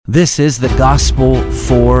This is the Gospel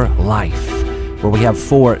for Life, where we have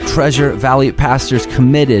 4 Treasure Valley pastors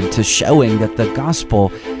committed to showing that the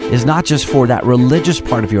gospel is not just for that religious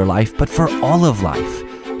part of your life, but for all of life.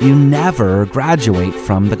 You never graduate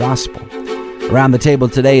from the gospel. Around the table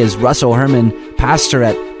today is Russell Herman, pastor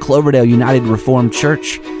at Cloverdale United Reformed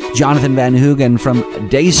Church, Jonathan Van Hoogen from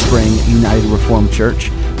Dayspring United Reformed Church,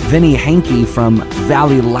 Vinny Hankey from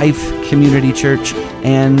Valley Life Community Church,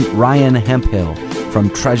 and Ryan Hemphill from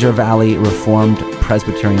Treasure Valley Reformed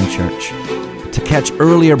Presbyterian Church. To catch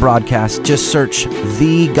earlier broadcasts, just search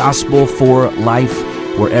The Gospel for Life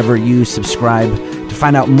wherever you subscribe. To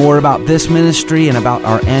find out more about this ministry and about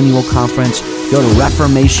our annual conference, go to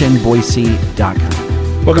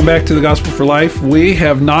reformationboise.com. Welcome back to the Gospel for Life. We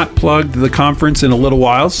have not plugged the conference in a little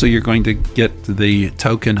while, so you're going to get the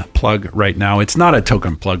token plug right now. It's not a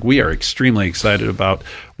token plug. We are extremely excited about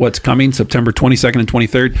what's coming September 22nd and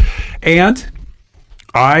 23rd. And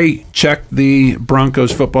I checked the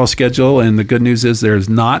Broncos football schedule, and the good news is there's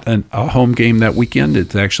not a home game that weekend.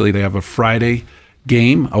 It's actually, they have a Friday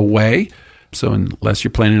game away. So unless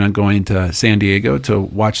you're planning on going to San Diego to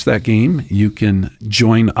watch that game, you can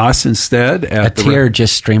join us instead. A tear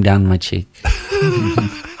just streamed down my cheek.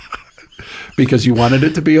 Because you wanted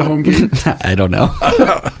it to be a home game? I don't know.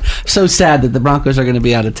 So sad that the Broncos are going to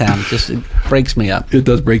be out of town. It breaks me up. It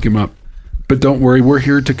does break him up. But don't worry, we're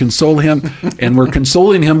here to console him, and we're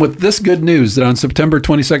consoling him with this good news that on September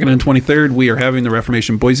 22nd and 23rd, we are having the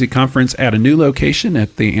Reformation Boise Conference at a new location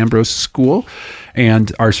at the Ambrose School,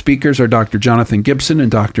 and our speakers are Dr. Jonathan Gibson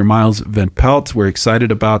and Dr. Miles Van Pelt. We're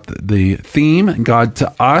excited about the theme, God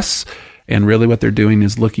to Us, and really what they're doing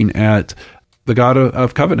is looking at the God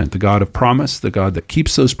of covenant, the God of promise, the God that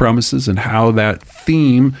keeps those promises, and how that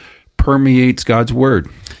theme permeates God's word.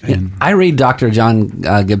 And I read Dr. John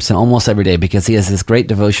Gibson almost every day because he has this great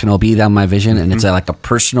devotional, Be Thou My Vision, and it's like a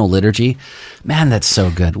personal liturgy. Man, that's so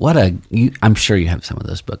good. I'm sure you have some of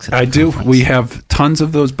those books. I do. We have tons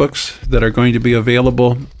of those books that are going to be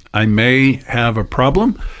available. I may have a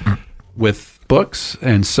problem with books,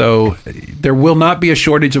 and so there will not be a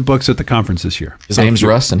shortage of books at the conference this year. His name's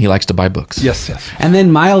Russ, and he likes to buy books. Yes. And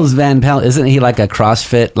then Miles Van Pelt, isn't he like a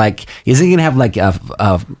CrossFit? Like, isn't he going to have like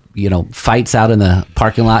fights out in the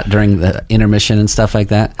parking lot during the intermission and stuff like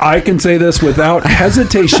that? I can say this without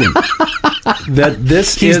hesitation that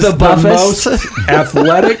He's is the most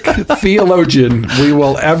athletic theologian we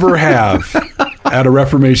will ever have at a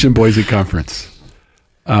Reformation Boise conference.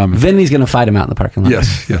 Vinny's going to fight him out in the parking lot.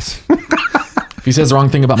 Yes. If he says the wrong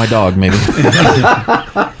thing about my dog, maybe.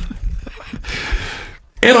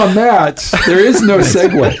 And on that, there is no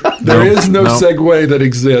segue. There is no segue that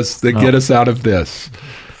exists that get us out of this.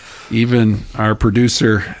 Even our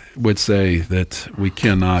producer would say that we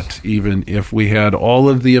cannot, even if we had all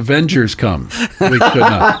of the Avengers come, we could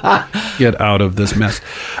not get out of this mess.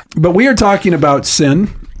 But we are talking about sin,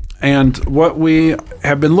 and what we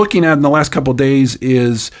have been looking at in the last couple of days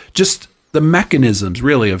is just the mechanisms,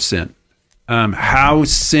 really, of sin. How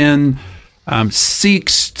sin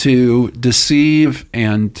seeks to deceive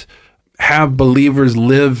and have believers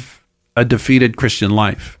live a defeated Christian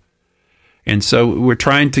life. And so we're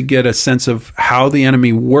trying to get a sense of how the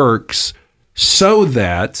enemy works so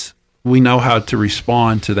that we know how to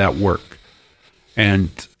respond to that work. And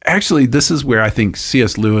actually, this is where I think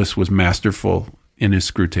C.S. Lewis was masterful in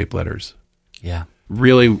his Screwtape Letters. Yeah.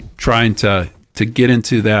 Really trying to get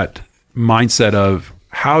into that mindset of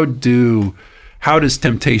how does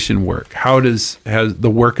temptation work? How has the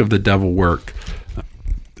work of the devil work?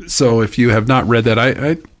 So if you have not read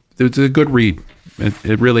that, it's a good read.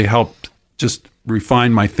 It really helped just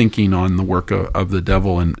refine my thinking on the work of the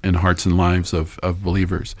devil in hearts and lives of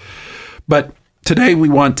believers. But today we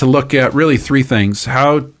want to look at really 3 things.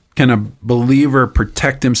 How can a believer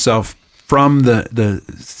protect himself from the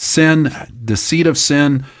sin, deceit of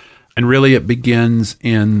sin? And really it begins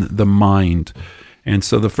in the mind. And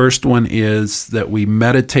so the first one is that we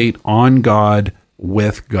meditate on God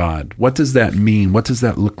with God. What does that mean? What does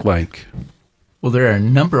that look like? Well, there are a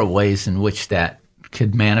number of ways in which that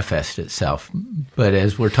could manifest itself. But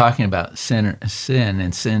as we're talking about sin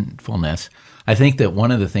and sinfulness, I think that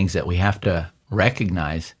one of the things that we have to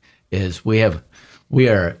recognize is we are,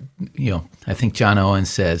 I think John Owen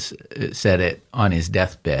said it on his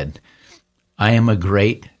deathbed, I am a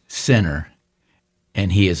great sinner,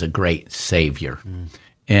 and he is a great Savior.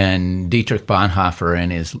 And Dietrich Bonhoeffer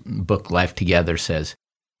in his book Life Together says,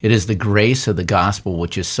 It is the grace of the gospel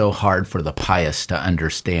which is so hard for the pious to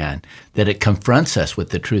understand that it confronts us with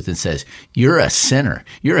the truth and says, you're a sinner.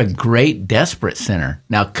 You're a great, desperate sinner.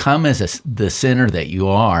 Now come as the sinner that you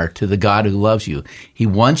are to the God who loves you. He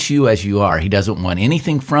wants you as you are. He doesn't want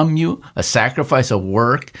anything from you, a sacrifice, a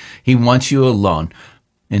work. He wants you alone.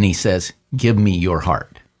 And he says, give me your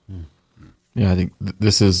heart. Yeah, I think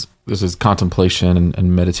this is contemplation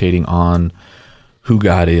and meditating on who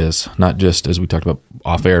God is, not just as we talked about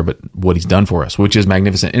off air, but what he's done for us, which is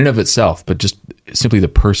magnificent in and of itself, but just simply the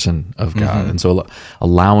person of God. And so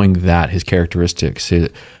allowing that, his characteristics,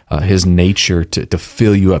 his nature to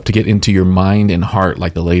fill you up, to get into your mind and heart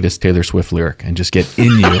like the latest Taylor Swift lyric and just get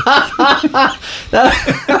in you.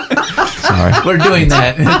 Sorry. We're doing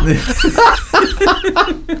that.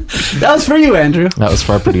 That was for you, Andrew. That was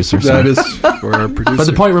for our producer. That is for our producer. But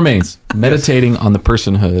the point remains, meditating on the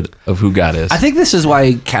personhood of who God is. I think this is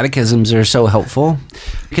why catechisms are so helpful,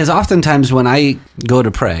 because oftentimes when I go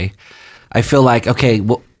to pray, I feel like, okay,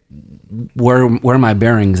 well, where are my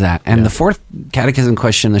bearings at? And the fourth catechism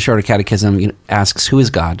question, the shorter catechism, asks, who is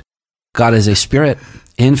God? God is a spirit,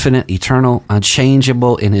 infinite, eternal,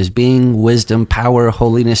 unchangeable in his being, wisdom, power,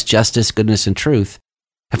 holiness, justice, goodness, and truth.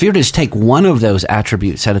 If you were to just take one of those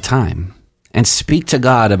attributes at a time and speak to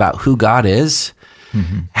God about who God is,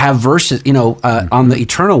 have verses, on the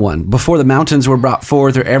eternal one, before the mountains were brought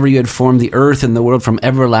forth, or ever you had formed the earth and the world, from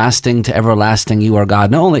everlasting to everlasting, you are God.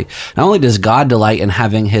 Not only does God delight in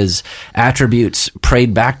having his attributes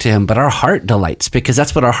prayed back to him, but our heart delights, because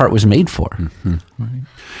that's what our heart was made for. Right.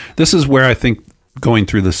 This is where I think going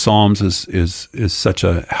through the Psalms is such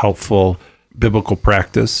a helpful biblical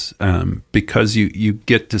practice, because you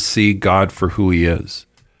get to see God for who he is.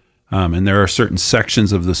 And there are certain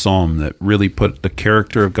sections of the Psalm that really put the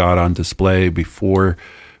character of God on display before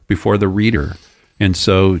the reader. And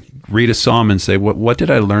so read a Psalm and say, what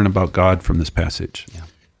did I learn about God from this passage? Yeah.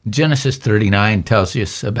 Genesis 39 tells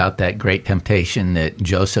us about that great temptation that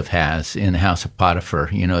Joseph has in the house of Potiphar.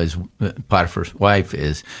 Potiphar's wife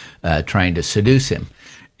is trying to seduce him.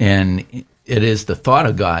 And it is the thought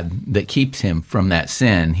of God that keeps him from that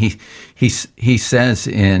sin. He says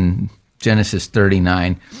in Genesis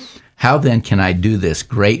 39, how then can I do this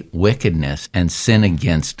great wickedness and sin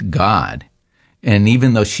against God? And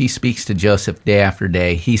even though she speaks to Joseph day after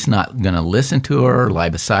day, he's not going to listen to her, or lie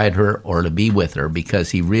beside her, or to be with her, because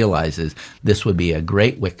he realizes this would be a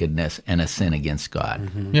great wickedness and a sin against God.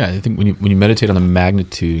 Yeah, I think when you meditate on the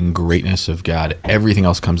magnitude and greatness of God, everything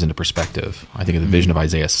else comes into perspective. I think of the vision of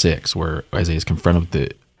Isaiah 6, where Isaiah is confronted with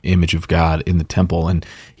the image of God in the temple, and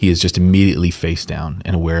he is just immediately face down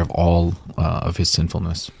and aware of all of his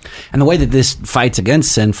sinfulness. And the way that this fights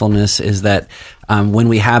against sinfulness is that when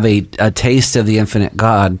we have a taste of the infinite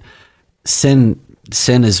God, sin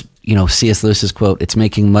is, C.S. Lewis's quote, it's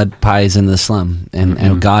making mud pies in the slum,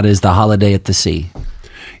 and God is the holiday at the sea.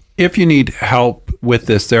 If you need help with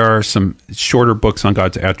this, there are some shorter books on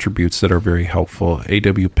God's attributes that are very helpful.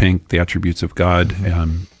 A.W. Pink, The Attributes of God.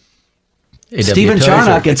 Stephen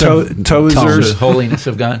Charnock, it's Tozer's Holiness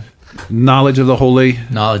of God. Knowledge of the Holy.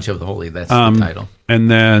 Knowledge of the Holy, that's the title.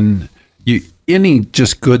 And then any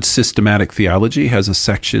just good systematic theology has a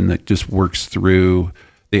section that just works through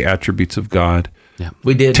the attributes of God. Yeah.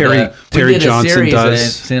 We did Terry Johnson a series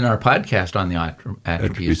does in our podcast on the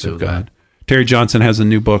attributes of God. Terry Johnson has a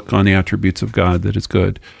new book on the attributes of God that is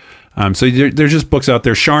good. So there's just books out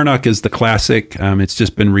there. Charnock is the classic. It's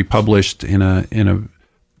just been republished in a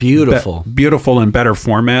beautiful and better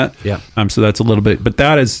format. Yeah. So that's a little bit, but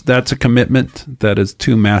that's a commitment. That is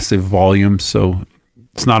 2 massive volumes. So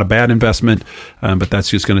it's not a bad investment, but that's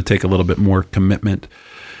just going to take a little bit more commitment.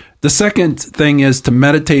 The second thing is to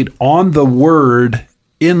meditate on the Word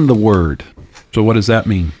in the Word. So what does that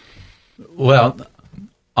mean? Well,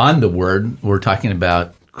 on the Word, we're talking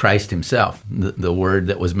about Christ himself, the Word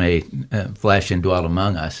that was made flesh and dwelt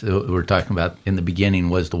among us. We're talking about in the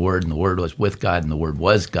beginning was the Word, and the Word was with God, and the Word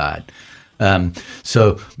was God.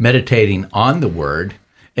 So meditating on the Word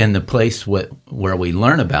and the place where we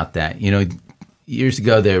learn about that. Years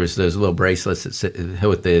ago there was those little bracelets that said,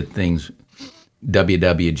 with the things,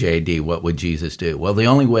 WWJD, what would Jesus do? Well, the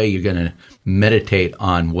only way you're going to meditate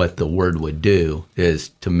on what the Word would do is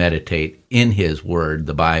to meditate in his Word,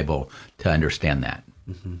 the Bible, to understand that.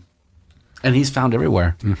 Mm-hmm. And he's found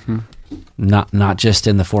everywhere. Mm-hmm. Not just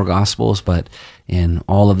in the 4 Gospels, but in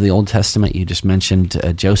all of the Old Testament. You just mentioned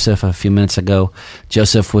Joseph a few minutes ago.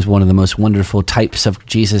 Joseph was one of the most wonderful types of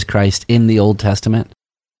Jesus Christ in the Old Testament.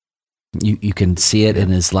 You can see it in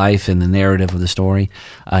his life, in the narrative of the story.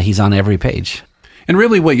 He's on every page. And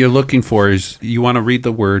really what you're looking for is you want to read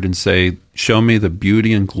the Word and say, show me the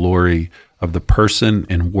beauty and glory of the person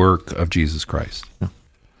and work of Jesus Christ. Yeah.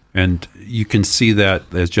 And you can see that,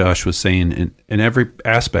 as Josh was saying, in every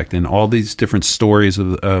aspect, in all these different stories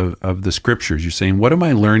of the scriptures. You're saying, what am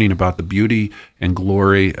I learning about the beauty and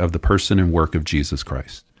glory of the person and work of Jesus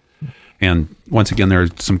Christ? And once again, there are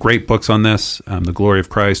some great books on this. The Glory of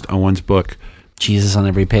Christ, Owen's book. Jesus on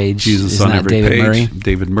Every Page. Jesus Isn't on that Every David Page. Murray?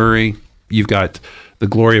 David Murray. You've got The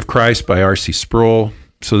Glory of Christ by R.C. Sproul.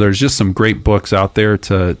 So there's just some great books out there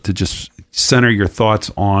to just center your thoughts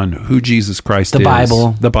on who Jesus Christ is.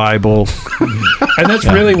 The Bible. And that's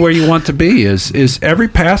really where you want to be, is every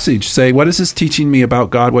passage say, what is this teaching me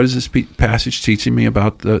about God? What is this passage teaching me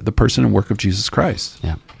about the person and work of Jesus Christ?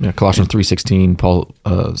 Yeah. Colossians 3:16, Paul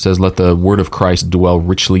says, let the word of Christ dwell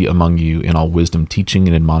richly among you in all wisdom, teaching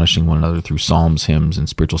and admonishing one another through psalms, hymns, and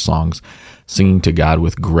spiritual songs, singing to God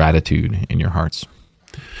with gratitude in your hearts.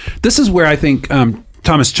 This is where I think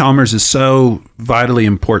Thomas Chalmers is so vitally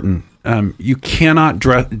important. You cannot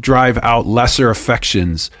drive out lesser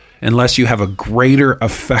affections unless you have a greater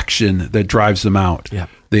affection that drives them out. Yeah.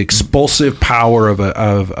 The expulsive power of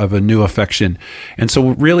a new affection. And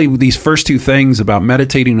so really these first two things about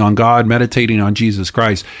meditating on God, meditating on Jesus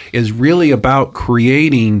Christ is really about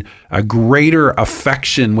creating a greater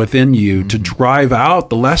affection within you to drive out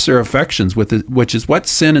the lesser affections, which is what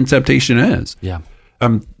sin and temptation is. Yeah.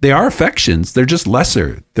 They are affections. They're just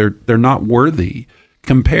lesser. They're not worthy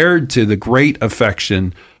compared to the great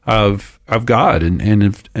affection of God and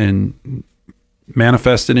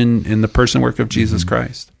manifested in the person and work of Jesus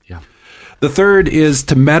Christ. Yeah. The third is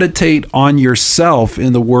to meditate on yourself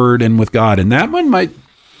in the Word and with God. And that one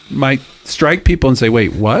might strike people and say,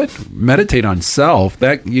 wait, what? Meditate on self?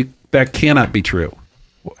 That cannot be true.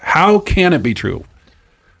 How can it be true?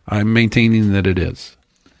 I'm maintaining that it is.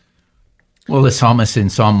 Well, the psalmist in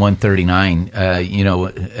Psalm 139,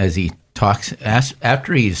 as he talks,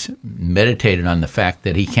 after he's meditated on the fact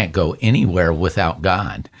that he can't go anywhere without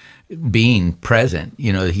God being present,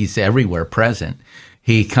 he's everywhere present,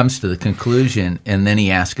 he comes to the conclusion, and then he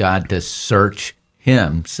asks God to search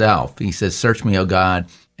himself. He says, search me, O God,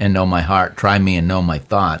 and know my heart. Try me and know my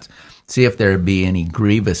thoughts. See if there be any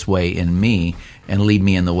grievous way in me, and lead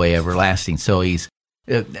me in the way everlasting. So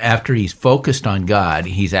after he's focused on God,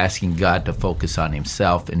 he's asking God to focus on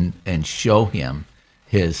himself and show him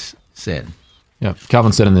his sin. Yeah,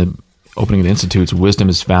 Calvin said in the opening of the Institutes, wisdom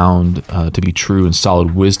is found to be true and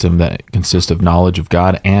solid wisdom that consists of knowledge of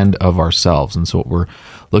God and of ourselves. And so what we're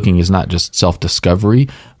looking is not just self-discovery,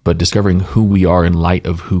 but discovering who we are in light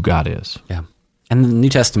of who God is. Yeah. And the New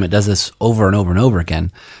Testament does this over and over and over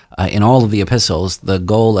again. In all of the epistles, the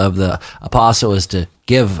goal of the apostle is to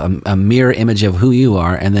give a mirror image of who you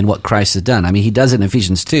are and then what Christ has done. I mean, he does it in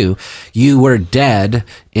Ephesians 2. You were dead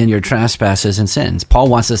in your trespasses and sins. Paul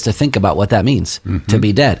wants us to think about what that means, to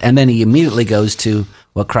be dead. And then he immediately goes to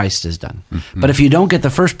what Christ has done. But if you don't get the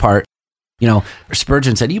first part,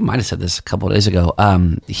 Spurgeon said, you might have said this a couple of days ago,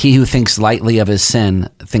 he who thinks lightly of his sin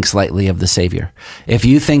thinks lightly of the Savior. If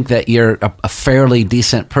you think that you're a fairly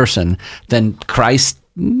decent person, then Christ,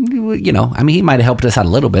 he might have helped us out a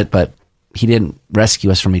little bit, but he didn't rescue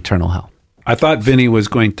us from eternal hell. I thought Vinny was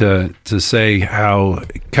going to say how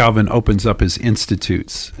Calvin opens up his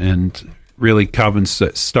institutes, and really Calvin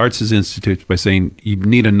starts his institutes by saying you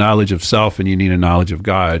need a knowledge of self and you need a knowledge of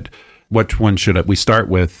God. Which one should we start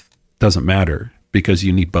with? Doesn't matter, because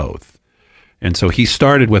you need both. And so he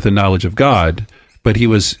started with a knowledge of God, but he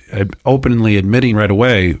was openly admitting right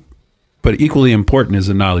away, but equally important is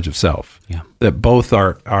a knowledge of self. Yeah. That both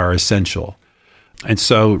are essential. And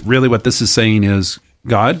so really what this is saying is,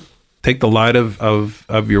 God, take the light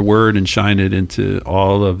of your word and shine it into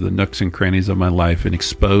all of the nooks and crannies of my life and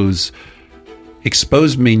expose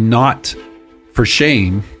me not for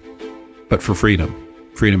shame, but for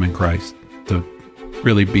freedom in Christ, to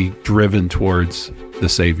really be driven towards the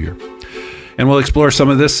Savior. And we'll explore some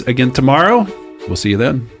of this again tomorrow. We'll see you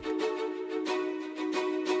then.